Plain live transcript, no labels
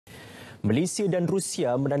Malaysia dan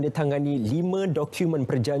Rusia menandatangani 5 dokumen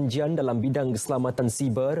perjanjian dalam bidang keselamatan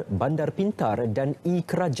siber, bandar pintar dan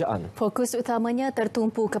e-kerajaan. Fokus utamanya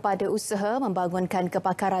tertumpu kepada usaha membangunkan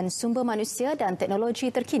kepakaran sumber manusia dan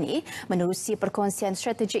teknologi terkini menerusi perkongsian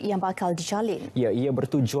strategik yang bakal dijalin. Ia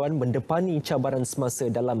bertujuan mendepani cabaran semasa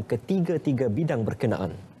dalam ketiga-tiga bidang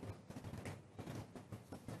berkenaan.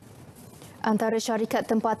 Antara syarikat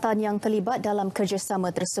tempatan yang terlibat dalam kerjasama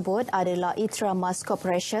tersebut adalah N8-MOU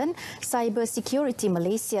Corporation, Cyber Security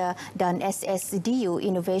Malaysia dan SSDU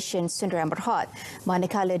Innovation Sundaram Berhad.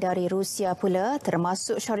 Manakala dari Rusia pula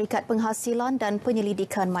termasuk syarikat penghasilan dan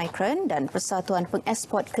penyelidikan Micron dan Persatuan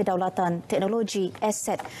Pengeksport Kedaulatan Teknologi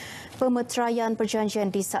Sept. Pemeteraian perjanjian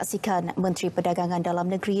disaksikan Menteri Perdagangan Dalam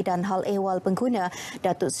Negeri dan Hal Ehwal Pengguna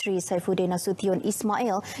Datuk Seri Saifuddin Nasution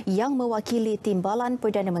Ismail yang mewakili Timbalan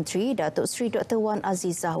Perdana Menteri Datuk Seri Dr. Wan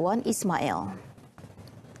Azizah Wan Ismail.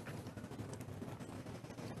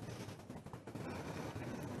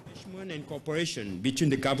 And cooperation between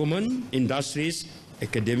the government, industries,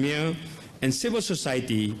 academia and civil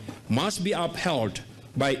society must be upheld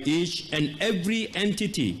by each and every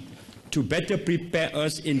entity to better prepare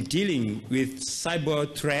us in dealing with cyber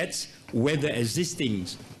threats, whether existing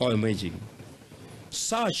or emerging.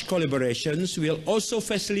 Such collaborations will also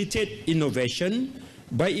facilitate innovation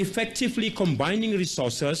by effectively combining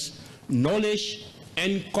resources, knowledge,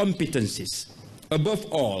 and competencies. Above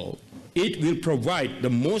all, it will provide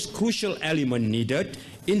the most crucial element needed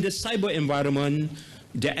in the cyber environment,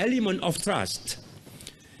 the element of trust.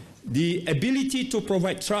 The ability to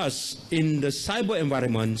provide trust in the cyber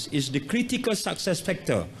environment is the critical success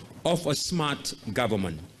factor of a smart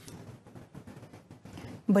government.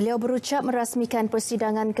 Beliau berucap merasmikan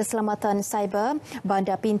persidangan keselamatan cyber,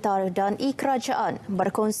 bandar pintar dan e-kerajaan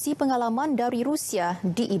berkongsi pengalaman dari Rusia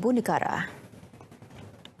di ibu negara.